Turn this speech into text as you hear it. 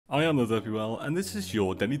I am TheDerpyWhale, and this is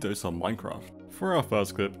your daily dose on Minecraft. For our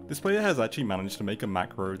first clip, this player has actually managed to make a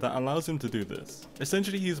macro that allows him to do this.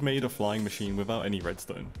 Essentially, he's made a flying machine without any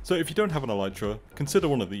redstone. So if you don't have an elytra, consider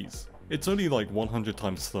one of these. It's only like 100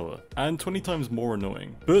 times slower, and 20 times more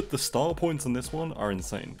annoying, but the style points on this one are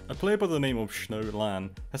insane. A player by the name of shnowlan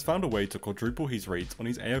has found a way to quadruple his rates on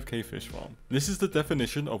his AFK fish farm. This is the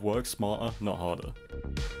definition of work smarter, not harder.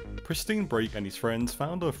 Pristine-Break and his friends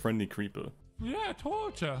found a friendly creeper. Yeah,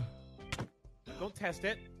 torture. Don't test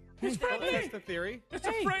it. It's friendly. Don't test the theory. It's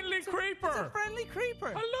a friendly creeper. It's a friendly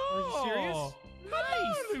creeper. Hello. Are you serious?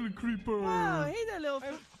 Hello, little creeper. Wow, hey there, little.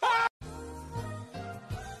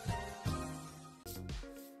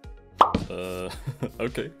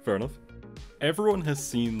 Okay, fair enough. Everyone has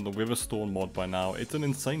seen the Witherstorm mod by now. It's an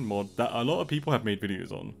insane mod that a lot of people have made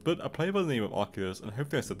videos on, but a player by the name of Oculus, and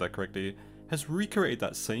hopefully I said that correctly, has recreated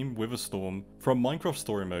that same Witherstorm from Minecraft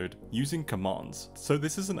story mode using commands. So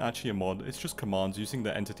this isn't actually a mod, it's just commands using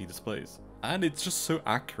the entity displays. And it's just so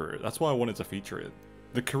accurate, that's why I wanted to feature it.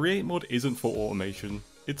 The create mod isn't for automation,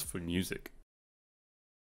 it's for music.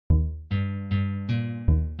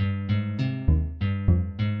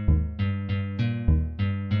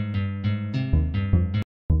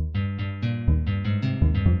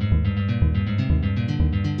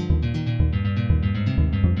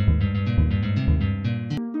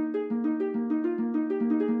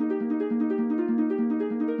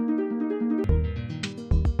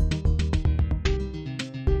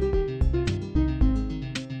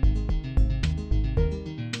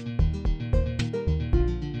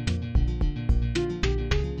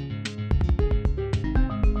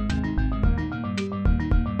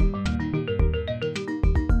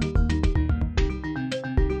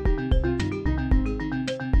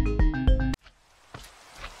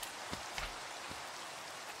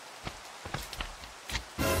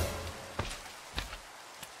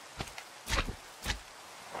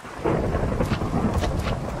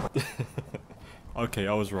 Okay,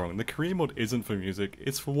 I was wrong. The create mod isn't for music,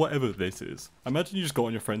 it's for whatever this is. Imagine you just got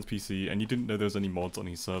on your friend's PC and you didn't know there was any mods on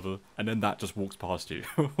his server, and then that just walks past you.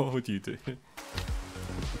 What would you do?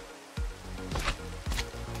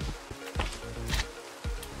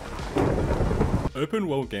 Open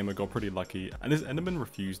World Gamer got pretty lucky, and his Enderman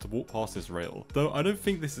refused to walk past this rail. Though I don't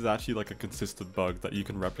think this is actually like a consistent bug that you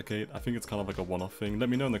can replicate. I think it's kind of like a one-off thing. Let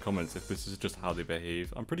me know in the comments if this is just how they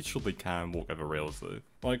behave. I'm pretty sure they can walk over rails though.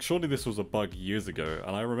 Like, surely this was a bug years ago,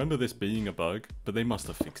 and I remember this being a bug, but they must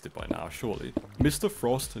have fixed it by now, surely. Mr.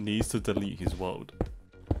 Frost needs to delete his world.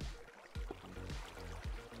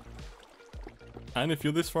 And if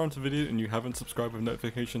you're this far into the video and you haven't subscribed with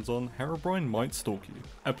notifications on, Herobrine might stalk you.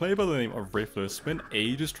 A player by the name of Riffless spent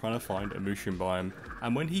ages trying to find a mushroom biome,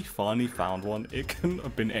 and when he finally found one, it couldn't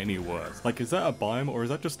have been any worse. Like, is that a biome or is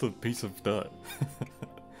that just a piece of dirt?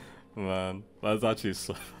 Man, that's actually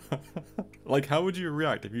so... Like, how would you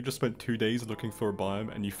react if you just spent 2 days looking for a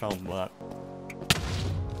biome and you found that?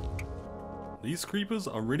 These creepers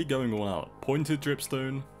are really going all out. Pointed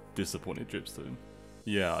dripstone, disappointed dripstone.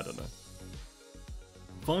 Yeah, I don't know.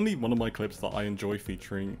 Finally, one of my clips that I enjoy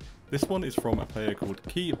featuring. This one is from a player called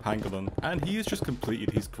Key Pangolin, and he has just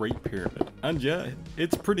completed his Great Pyramid. And yeah,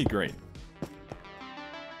 it's pretty great.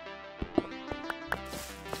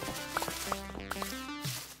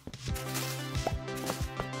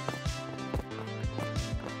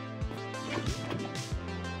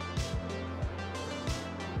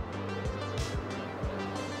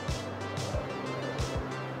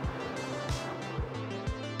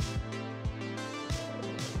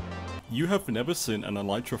 You have never seen an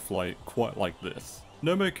elytra flight quite like this.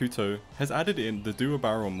 Nomokuto has added in the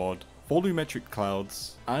Do-A-Barrel mod, volumetric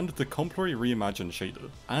clouds, and the completely reimagined shader.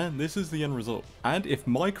 And this is the end result. And if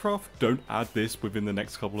Minecraft don't add this within the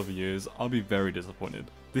next couple of years, I'll be very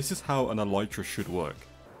disappointed. This is how an elytra should work.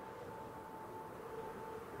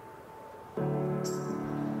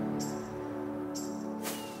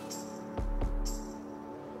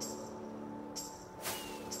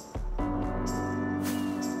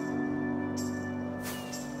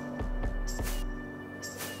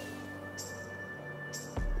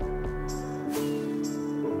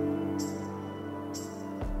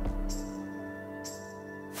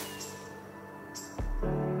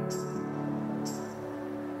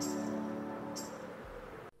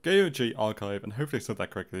 GeoJ Archive, and hopefully I said that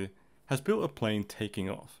correctly, has built a plane taking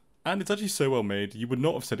off. And it's actually so well made, you would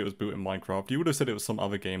not have said it was built in Minecraft, you would have said it was some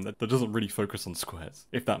other game that doesn't really focus on squares,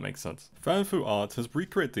 if that makes sense. Fanfu Art has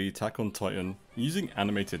recreated the Attack on Titan using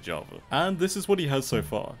animated Java. And this is what he has so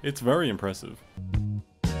far. It's very impressive.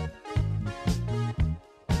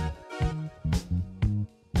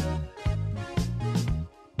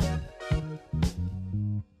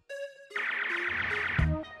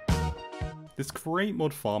 this create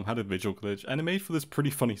mod farm had a visual glitch and it made for this pretty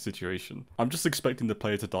funny situation. I'm just expecting the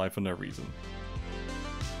player to die for no reason.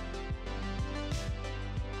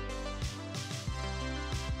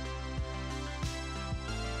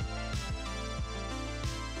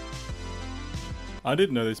 I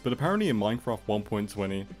didn't know this, but apparently in Minecraft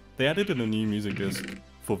 1.20, they added in a new music disc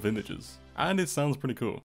for vintages, and it sounds pretty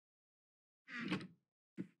cool.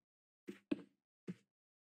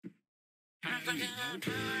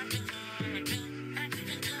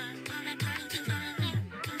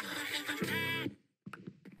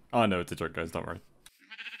 I know it's a joke, guys, don't worry.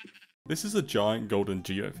 This is a giant golden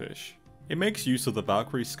geofish. It makes use of the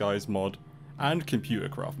Valkyrie Skies mod and Computer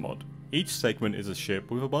Craft mod. Each segment is a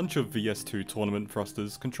ship with a bunch of VS2 tournament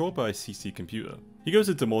thrusters controlled by a CC computer. He goes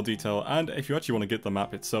into more detail, and if you actually want to get the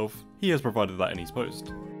map itself, he has provided that in his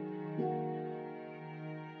post.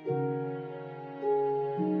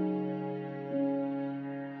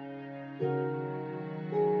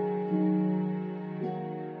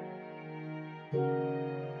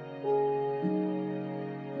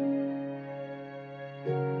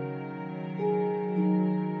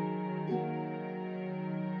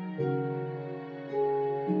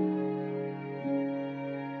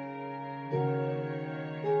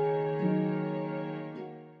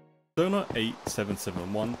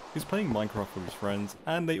 Donut8771 is playing Minecraft with his friends,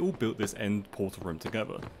 and they all built this end portal room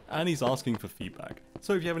together, and he's asking for feedback.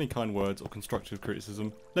 So if you have any kind words or constructive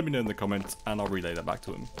criticism, let me know in the comments and I'll relay that back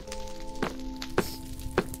to him.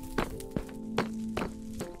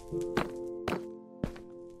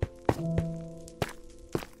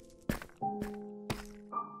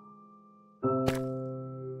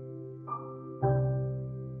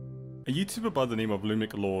 A YouTuber by the name of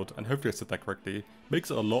Lumic Lord, and hopefully I said that correctly, makes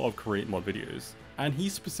a lot of create mod videos, and he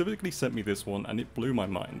specifically sent me this one and it blew my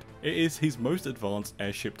mind. It is his most advanced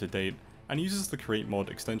airship to date and uses the create mod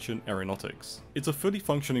extension Aeronautics. It's a fully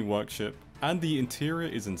functioning workship and the interior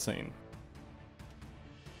is insane.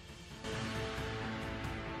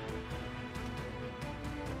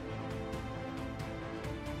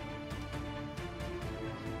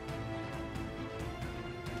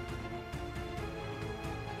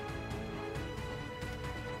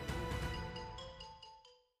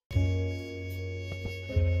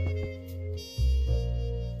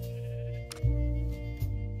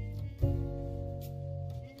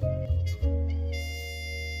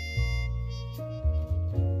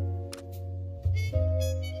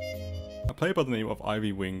 A player by the name of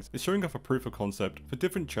Ivy Wings is showing off a proof of concept for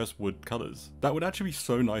different chest wood colours that would actually be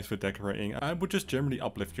so nice for decorating and would just generally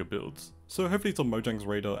uplift your builds. So hopefully it's on Mojang's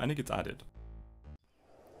radar and it gets added.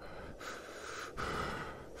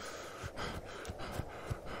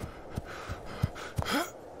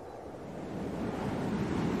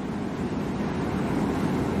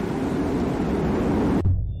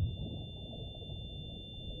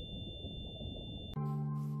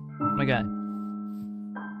 Oh my god.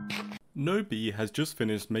 No B has just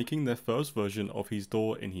finished making their first version of his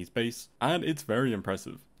door in his base, and it's very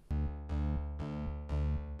impressive.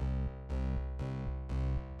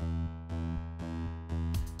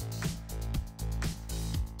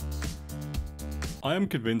 I am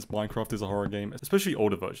convinced Minecraft is a horror game, especially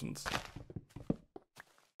older versions.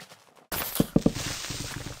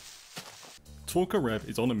 Talker Rev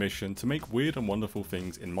is on a mission to make weird and wonderful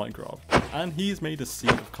things in Minecraft, and he has made a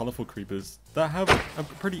scene of colourful creepers that have a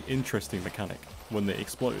pretty interesting mechanic when they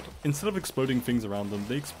explode. Instead of exploding things around them,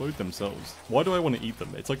 they explode themselves. Why do I want to eat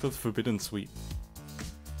them? It's like the forbidden sweet.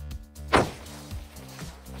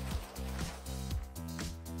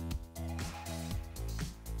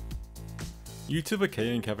 YouTuber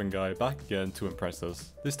K and Kevin Guy back again to impress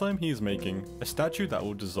us. This time he is making a statue that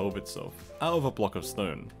will dissolve itself out of a block of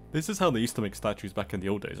stone. This is how they used to make statues back in the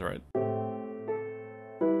old days, right?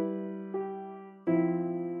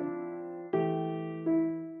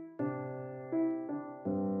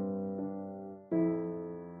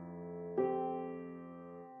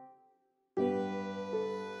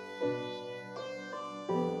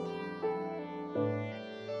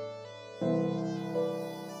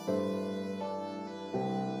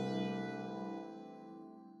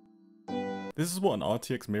 This is what an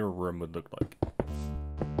RTX mirror room would look like.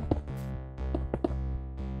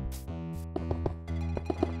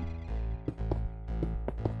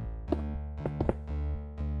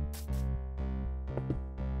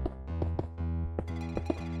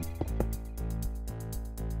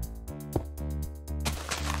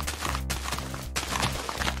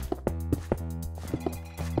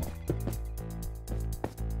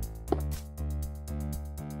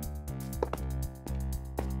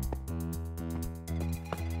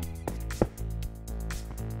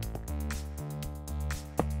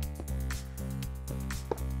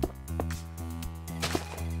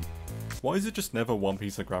 Why is it just never one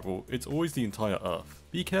piece of gravel? It's always the entire earth.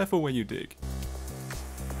 Be careful where you dig.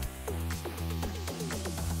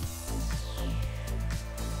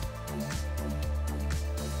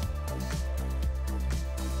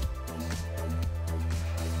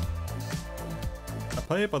 A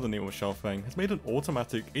player by the name of Shelfang has made an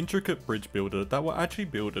automatic, intricate bridge builder that will actually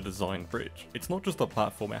build a designed bridge. It's not just a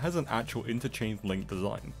platform, it has an actual interchain link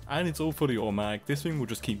design. And it's all fully automatic, this thing will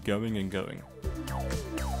just keep going and going.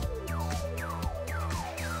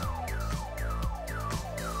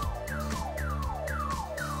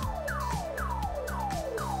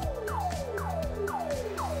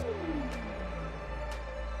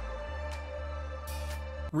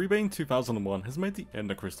 Rebane 2001 has made the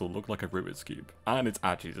Ender Crystal look like a Rubik's Cube, and it's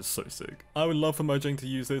actually just so sick. I would love for Mojang to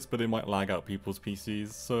use this, but it might lag out people's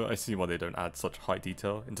PCs, so I see why they don't add such high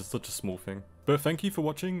detail into such a small thing. But thank you for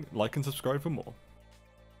watching, like and subscribe for more.